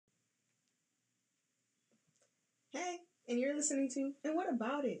and you're listening to And What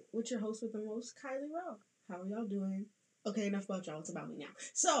About It with your host with the most, Kylie Rowe. How are y'all doing? Okay, enough about y'all. It's about me now.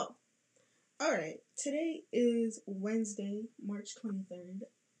 So, alright, today is Wednesday, March 23rd,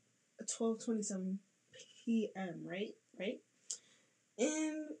 12:27 p.m., right? Right?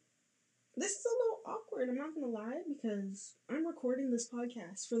 And this is a little awkward, I'm not gonna lie, because I'm recording this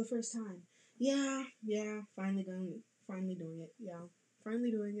podcast for the first time. Yeah, finally doing it. Yeah,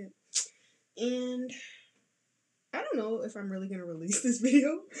 finally doing it. And I don't know if I'm really gonna release this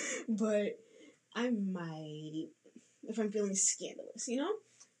video, but I might if I'm feeling scandalous, you know?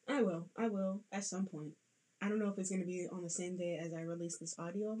 I will at some point. I don't know if it's gonna be on the same day as I release this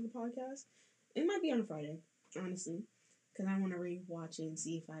audio of the podcast. It might be on a Friday, honestly, because I want to rewatch it and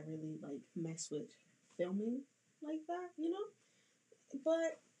see if I really like mess with filming like that, you know?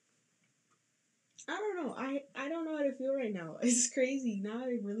 But I don't know. I don't know how to feel right now. It's crazy. Now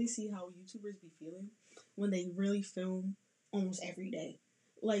I really see how YouTubers be feeling when they really film almost every day.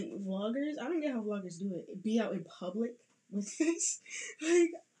 Like vloggers, I don't get how vloggers do it. Be out in public with this.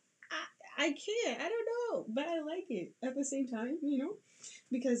 Like I can't. I don't know. But I like it at the same time, you know?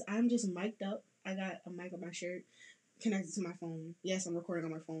 Because I'm just mic'd up. I got a mic on my shirt connected to my phone. Yes, I'm recording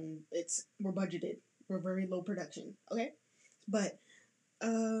on my phone. We're budgeted. We're very low production. Okay? But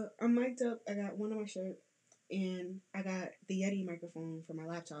I'm mic'd up. I got one on my shirt, and I got the Yeti microphone for my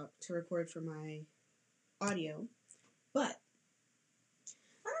laptop to record for my audio. But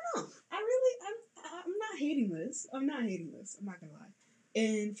I don't know. I'm not hating this. I'm not gonna lie.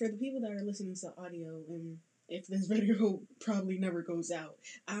 And for the people that are listening to audio, and if this video probably never goes out,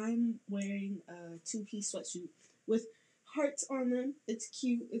 I'm wearing a two-piece sweatsuit with hearts on them. It's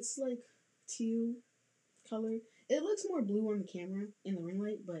cute. It's like teal color. It looks more blue on the camera in the ring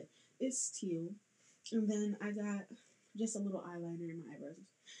light, but it's teal. And then I got just a little eyeliner in my eyebrows.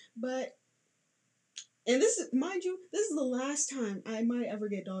 But, and this is, mind you, this is the last time I might ever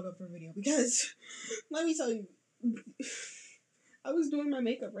get dolled up for a video because, let me tell you, I was doing my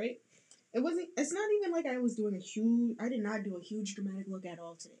makeup, right? It's not even like I did not do a huge dramatic look at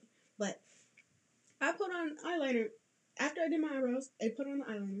all today. But I put on eyeliner, after I did my eyebrows, I put on the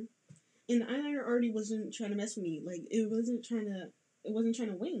eyeliner. And the eyeliner already wasn't trying to mess with me. Like, it wasn't trying to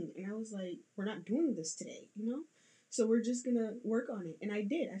wing. And I was like, we're not doing this today, you know? So we're just gonna work on it. And I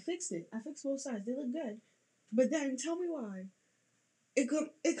did. I fixed it. I fixed both sides. They look good. But then, tell me why. It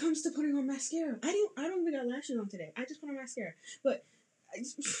comes to putting on mascara. I don't even got lashes on today. I just put on mascara. But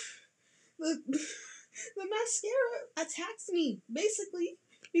the mascara attacks me, basically,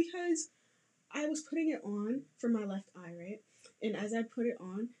 because I was putting it on for my left eye, right? And as I put it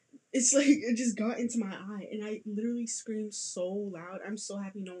on, it's like it just got into my eye, and I literally screamed so loud. I'm so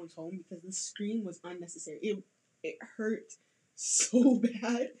happy no one's home because the scream was unnecessary. It hurt so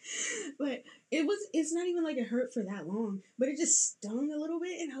bad, but it's not even like it hurt for that long, but it just stung a little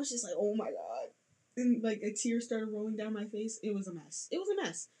bit, and I was just like, oh my god, and like a tear started rolling down my face. It was a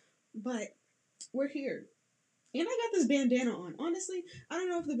mess, but we're here. And I got this bandana on. Honestly, I don't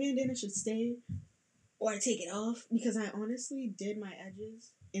know if the bandana should stay or I take it off because I honestly did my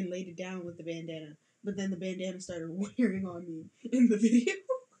edges and laid it down with the bandana. But then the bandana started wearing on me in the video.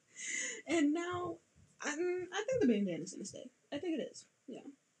 And now I think the bandana's gonna stay. I think it is. Yeah.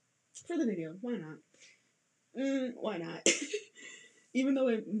 For the video. Why not? Why not? Even though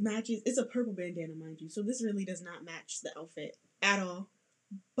it matches, it's a purple bandana, mind you. So this really does not match the outfit at all.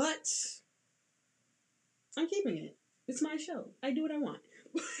 But I'm keeping it. It's my show. I do what I want.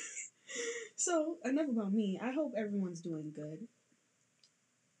 So, enough about me. I hope everyone's doing good.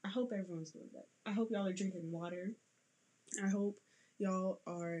 I hope y'all are drinking water. I hope y'all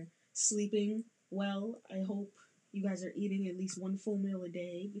are sleeping well. I hope you guys are eating at least one full meal a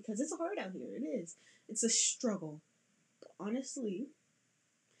day because it's hard out here. It is. It's a struggle. But honestly,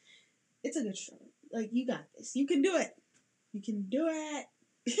 it's a good struggle. Like, you got this. You can do it. You can do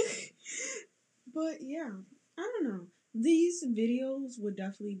it. But yeah, I don't know. These videos would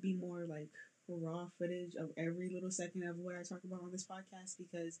definitely be more like raw footage of every little second of what I talk about on this podcast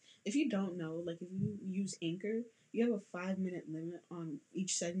because if you don't know, like if you use Anchor, you have a 5-minute limit on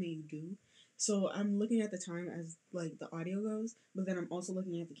each segment you do. So I'm looking at the time as like the audio goes, but then I'm also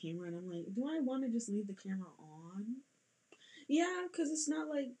looking at the camera and I'm like, do I want to just leave the camera on? Yeah, because it's not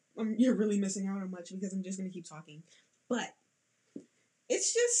like you're really missing out on much because I'm just gonna keep talking. But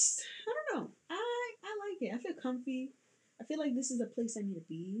it's just I don't know. I like it. I feel comfy. I feel like this is a place I need to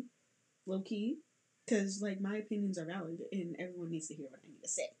be, low key, because like my opinions are valid and everyone needs to hear what I need to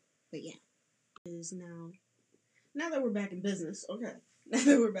say. But yeah, is now that we're back in business. Okay, now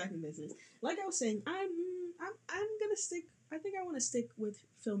that we're back in business, like I was saying, I'm gonna stick. I think I want to stick with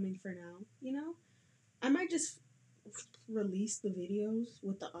filming for now. You know, I might just release the videos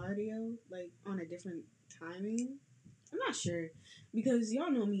with the audio like on a different timing. I'm not sure because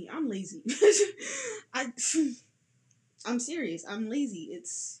y'all know me. I'm lazy. I I'm serious. I'm lazy.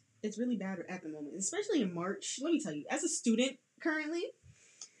 It's really bad at the moment, especially in March. Let me tell you, as a student currently,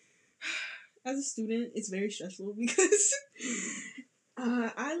 as a student, it's very stressful because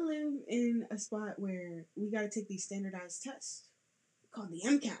I live in a spot where we got to take these standardized tests called the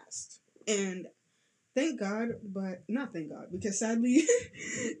MCAS, and thank God, but not thank God, because sadly,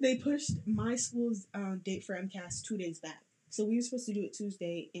 they pushed my school's date for MCAS 2 days back. So we were supposed to do it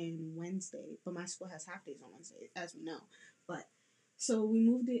Tuesday and Wednesday, but my school has half days on Wednesday, as we know. But so we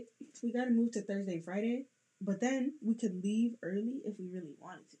moved it. We got to move to Thursday and Friday, but then we could leave early if we really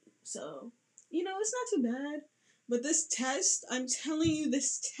wanted to. So it's not too bad. But this test, I'm telling you,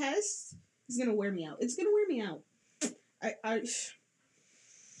 this test is gonna wear me out. It's gonna wear me out. I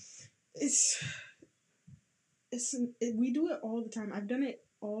it's we do it all the time. I've done it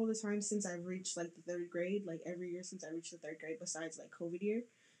all the time since I've reached like the third grade, like every year since I reached the third grade, besides like COVID year,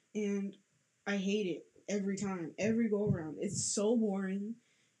 and I hate it every time, every go around. It's so boring.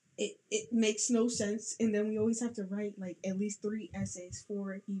 It makes no sense, and then we always have to write like at least 3 essays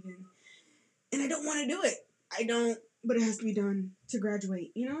for it even, and I don't want to do it. I don't, but it has to be done to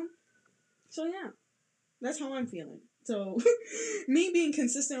graduate. So yeah, that's how I'm feeling. So me being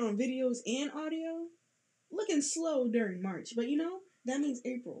consistent on videos and audio looking slow during March, but that means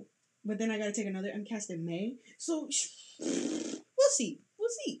April. But then I gotta take another MCAS in May, so we'll see.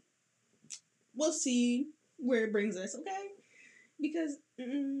 We'll see where it brings us. Okay, because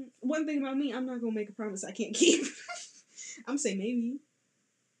one thing about me, I'm not gonna make a promise I can't keep. I'm say maybe.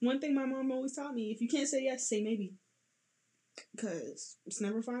 One thing my mom always taught me: if you can't say yes, say maybe, because it's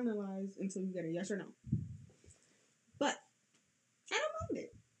never finalized until you get a yes or no. But I don't mind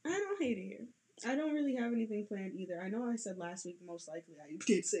it. I don't hate it here. I don't really have anything planned either. I know I said last week, most likely I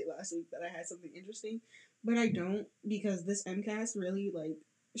did say last week that I had something interesting, but I don't because this MCAS really like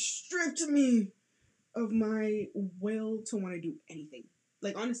stripped me of my will to want to do anything.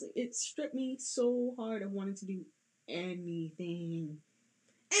 Like honestly, it stripped me so hard of wanting to do anything.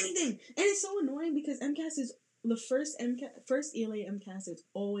 Anything. And it's so annoying because MCAS is the first ELA MCAS is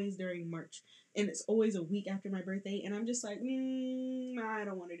always during March. And it's always a week after my birthday. And I'm just like, I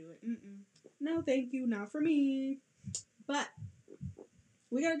don't want to do it. No, thank you. Not for me. But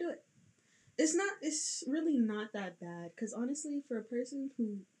we gotta do it. It's really not that bad. Because honestly, for a person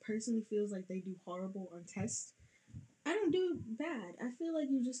who personally feels like they do horrible on tests, I don't do bad. I feel like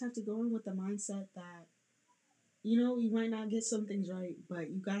you just have to go in with the mindset that you might not get some things right, but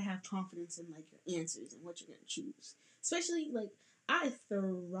you gotta have confidence in like your answers and what you're gonna choose. Especially like I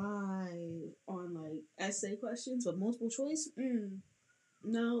thrive on like essay questions, but multiple choice,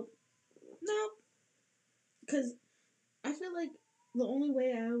 no, because I feel like the only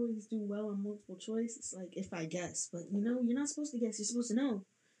way I always do well on multiple choice is like if I guess, but you're not supposed to guess, you're supposed to know.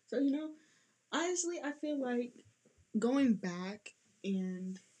 So honestly, I feel like going back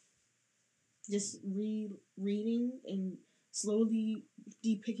and just reading and slowly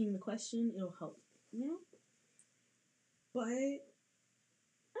depicking the question, it'll help, But I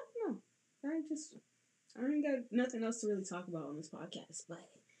don't know. I ain't got nothing else to really talk about on this podcast. But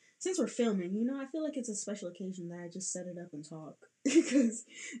since we're filming, I feel like it's a special occasion that I just set it up and talk because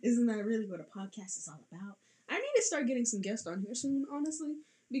isn't that really what a podcast is all about? I need to start getting some guests on here soon, honestly,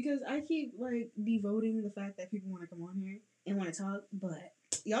 because I keep like devoting the fact that people want to come on here and want to talk, but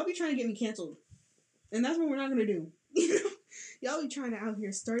y'all be trying to get me canceled. And that's what we're not gonna do. Y'all be trying to out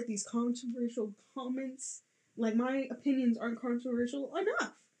here start these controversial comments. Like my opinions aren't controversial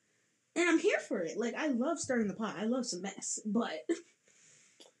enough. And I'm here for it. Like I love starting the pot. I love some mess. But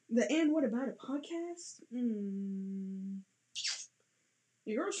the And What About It podcast?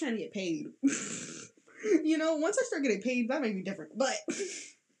 Your girl's trying to get paid. Once I start getting paid, that may be different. But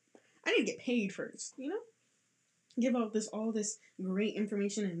I need to get paid first, Give out all this great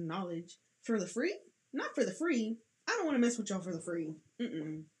information and knowledge for the free? Not for the free. I don't want to mess with y'all for the free.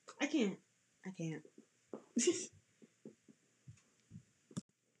 I can't.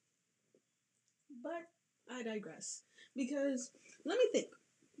 But I digress. Because, let me think.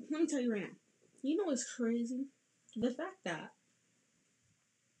 Let me tell you right now. You know what's crazy? The fact that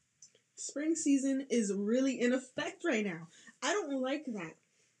spring season is really in effect right now. I don't like that.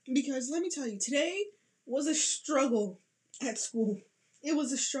 Because, let me tell you, today was a struggle at school. It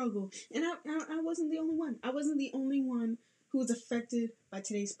was a struggle. And I wasn't the only one. I wasn't the only one who was affected by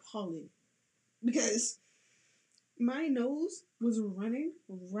today's pollen. Because my nose was running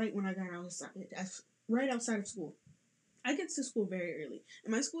right when I got outside, right outside of school. I get to school very early.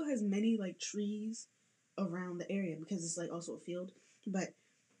 And my school has many, like, trees around the area because it's like also a field. But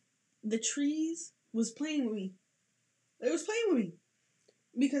the trees was playing with me. It was playing with me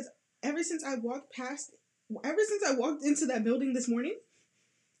because ever since I walked into that building this morning,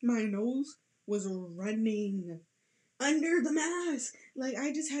 my nose was running under the mask. Like,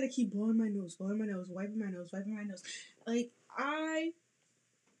 I just had to keep blowing my nose, wiping my nose.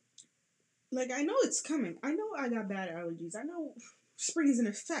 I know it's coming. I know I got bad allergies. I know spring is in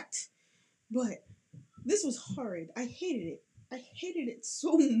effect. But this was horrid. I hated it. I hated it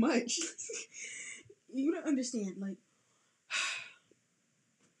so much. You don't understand. Like,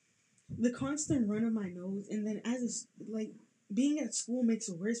 the constant run of my nose, and then being at school makes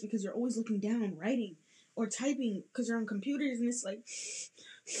it worse because you're always looking down, writing or typing because you're on computers, and it's like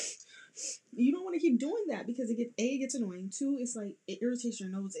you don't want to keep doing that because it gets annoying. 2, it's like it irritates your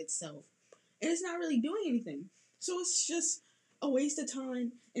nose itself, and it's not really doing anything. So it's just a waste of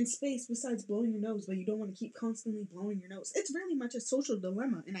time and space besides blowing your nose, but you don't want to keep constantly blowing your nose. It's very much a social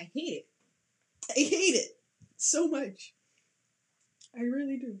dilemma, and I hate it. I hate it so much. I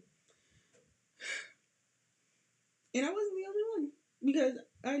really do. And I wasn't the only one because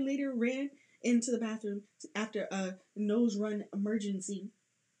I later ran into the bathroom after a nose run emergency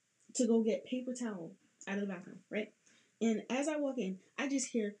to go get paper towel out of the bathroom, right? And as I walk in, I just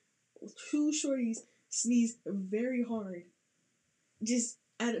hear 2 shorties sneeze very hard, just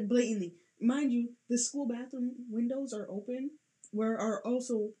blatantly. Mind you, the school bathroom windows are open, where are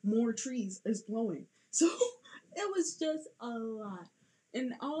also more trees is blowing. So it was just a lot.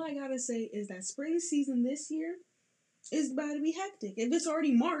 And all I gotta say is that spring season this year is about to be hectic. If it's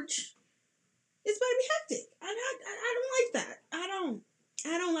already March, it's about to be hectic. I don't like that. I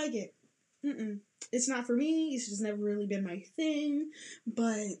don't like it. It's not for me. It's just never really been my thing.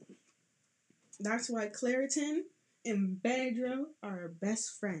 But that's why Claritin and Benadryl are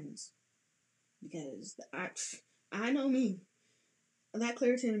best friends. Because I know me. That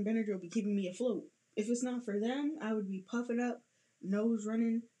Claritin and Benadryl be keeping me afloat. If it's not for them, I would be puffing up, nose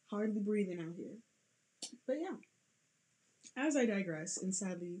running, hardly breathing out here. But yeah. As I digress and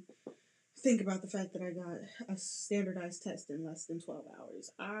sadly think about the fact that I got a standardized test in less than 12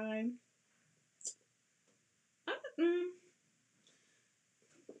 hours, I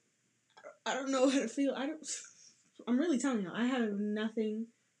don't know how to feel. I'm really telling you, I have nothing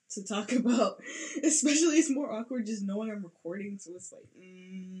to talk about. Especially, it's more awkward just knowing I'm recording. So it's like,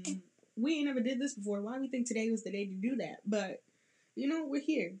 we ain't never did this before. Why do we think today was the day to do that? But, we're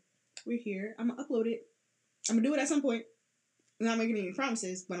here. We're here. I'm going to upload it. I'm going to do it at some point. I'm not making any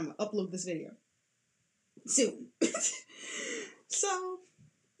promises, but I'm going to upload this video soon. So,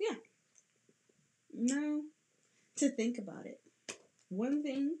 yeah. Now, to think about it. One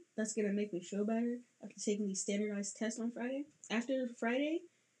thing that's going to make me feel better after taking these standardized tests on Friday, after Friday,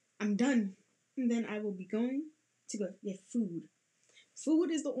 I'm done. And then I will be going to go get food. Food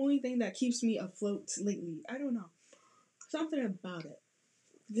is the only thing that keeps me afloat lately. I don't know. Something about it.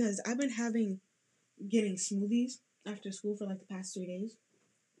 Because I've been getting smoothies after school for like the past 3 days.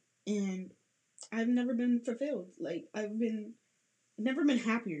 And I've never been fulfilled. Like, never been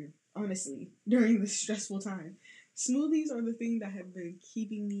happier, honestly, during this stressful time. Smoothies are the thing that have been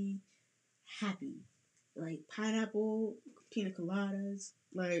keeping me happy. Like pineapple, pina coladas,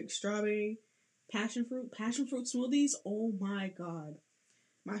 like strawberry, passion fruit smoothies. Oh my god.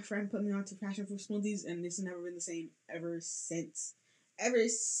 My friend put me onto passion fruit smoothies and it's never been the same ever since. Ever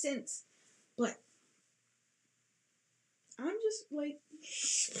since. But I'm just like,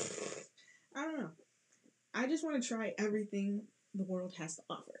 I don't know. I just want to try everything the world has to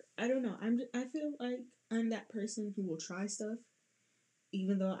offer. I don't know. I feel like I'm that person who will try stuff,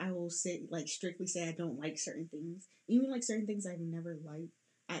 even though I will strictly say I don't like certain things. Even like certain things I've never liked,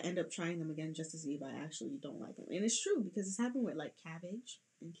 I end up trying them again just to see if I actually don't like them. And it's true because it's happened with like cabbage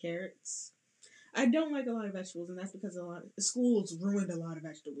and carrots. I don't like a lot of vegetables, and that's because schools ruined a lot of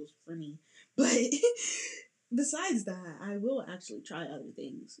vegetables for me. But besides that, I will actually try other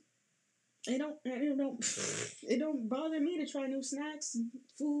things. It don't bother me to try new snacks,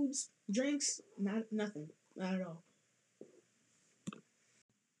 foods, drinks, nothing. Not at all.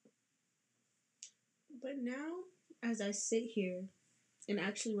 But now, as I sit here and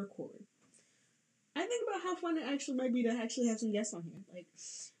actually record, I think about how fun it actually might be to actually have some guests on here. Like,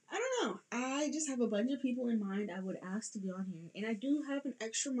 I don't know. I just have a bunch of people in mind I would ask to be on here. And I do have an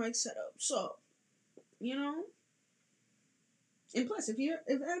extra mic set up. So, And plus, if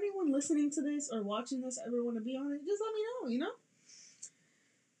anyone listening to this or watching this ever want to be on it, just let me know,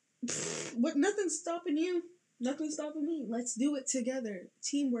 But nothing's stopping you. Nothing's stopping me. Let's do it together.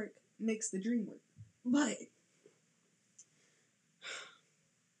 Teamwork makes the dream work. But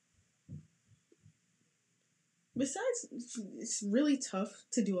Besides, it's really tough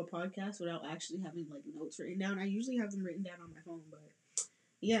to do a podcast without actually having like notes written down. I usually have them written down on my phone, but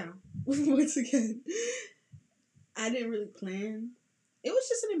yeah. Once again, I didn't really plan. It was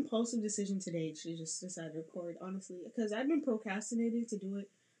just an impulsive decision today to just decide to record, honestly, because I've been procrastinating to do it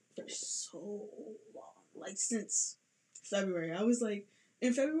for so long, like since February. I was like,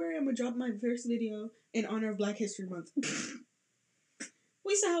 in February, I'm gonna drop my first video in honor of Black History Month.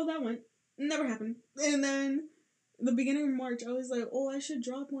 We saw how that went. Never happened. And then the beginning of March, I was like, oh, I should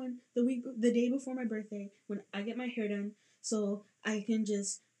drop one the day before my birthday when I get my hair done, so I can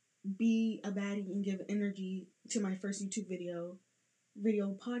just be a baddie and give energy to my first YouTube video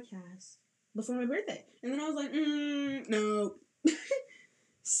podcast before my birthday. And then I was like, no.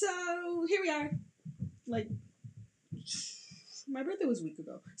 So here we are. Like, my birthday was a week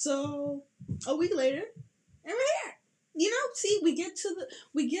ago. So a week later, and we're here. You know, see, we get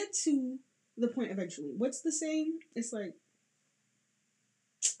to the point eventually. What's the saying? It's like,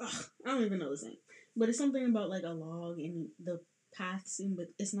 I don't even know the saying, but it's something about like a log and the paths in, but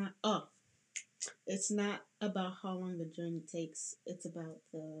it's not it's not about how long the journey takes. It's about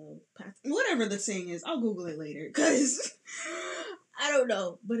the path. Whatever the saying is, I'll Google it later because I don't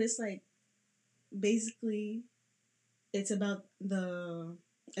know. But it's like basically, it's about the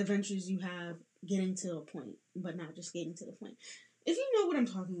adventures you have getting to a point, but not just getting to the point. If you know what I'm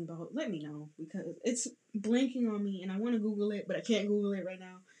talking about, let me know, because it's blanking on me and I want to Google it, but I can't Google it right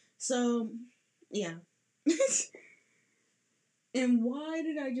now. So, yeah. And why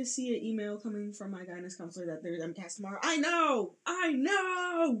did I just see an email coming from my guidance counselor that there's MCAS tomorrow? I know!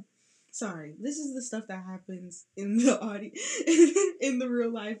 Sorry, this is the stuff that happens in the audio, in the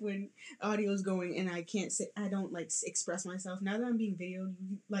real life when audio's going and I don't like express myself. Now that I'm being videoed,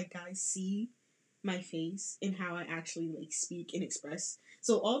 you like guys see my face and how I actually like speak and express.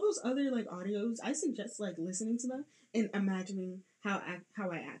 So all those other like audios, I suggest like listening to them and imagining how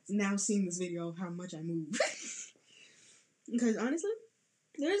I act. Now seeing this video of how much I move. Because honestly,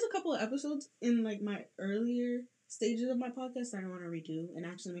 there's a couple of episodes in like my earlier stages of my podcast that I want to redo and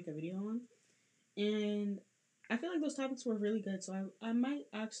actually make a video on. And I feel like those topics were really good, so I might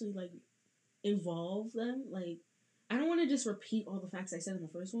actually like evolve them. Like, I don't want to just repeat all the facts I said in the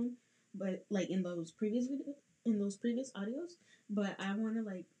first one, but like in those previous audios, but I want to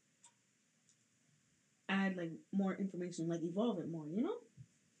like add like more information, like evolve it more, you know?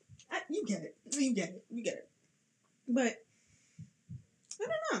 You get it. But I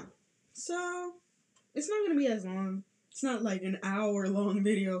don't know. So it's not gonna be as long. It's not like an hour-long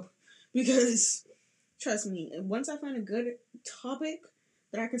video because trust me, once I find a good topic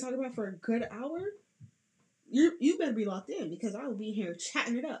that I can talk about for a good hour, you better be locked in because I will be here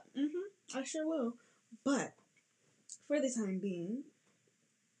chatting it up. I sure will. But for the time being,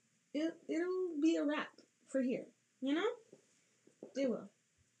 it'll be a wrap for here. You know, it will.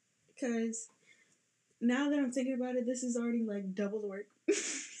 Because now that I'm thinking about it, this is already like double the work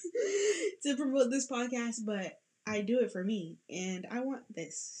to promote this podcast, but I do it for me and I want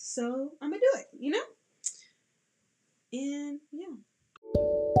this, so I'm gonna do it, you know? And yeah.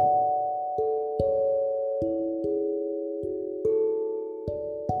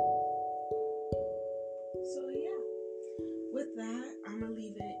 So yeah, with that, I'm gonna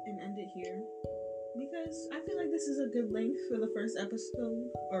leave it and end it here because I feel like this is a good length for the first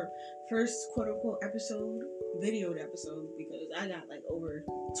episode, or first quote-unquote episode, videoed episode, because I got like over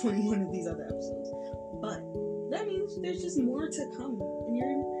 21 of these other episodes. But that means there's just more to come, and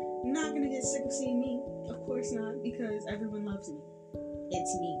you're not gonna get sick of seeing me. Of course not, because everyone loves me.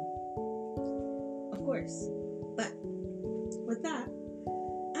 It's me. Of course. But with that,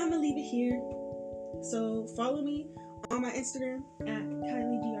 I'm gonna leave it here. So follow me on my Instagram at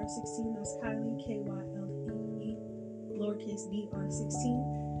KylieDR16. That's Kylie, KYLEE, lowercase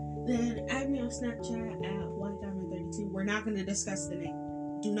dr16. Then add me on Snapchat at WhiteDiamond32. We're not going to discuss the name.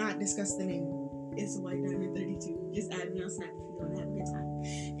 Do not discuss the name. It's WhiteDiamond32. Just add me on Snap if you want to have a good time.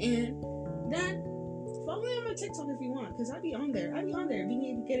 And then follow me on my TikTok if you want, because I be on there.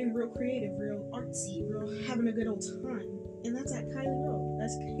 Getting real creative, real artsy, real having a good old time. And that's at Kylie Rowe.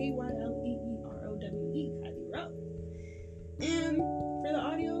 That's KYLEEROWE, Kylie Rowe. And for the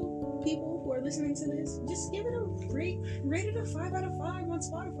audio people who are listening to this, just give it a rate it a 5 out of 5 on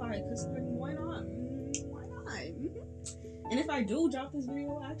Spotify, because why not? Why not? And if I do drop this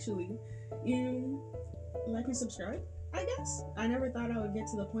video, actually, like and subscribe, I guess. I never thought I would get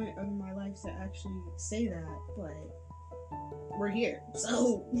to the point of my life to actually say that, but we're here.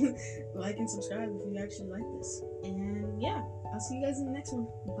 So like and subscribe if you actually like this. And yeah, I'll see you guys in the next one.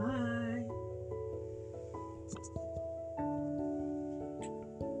 Bye.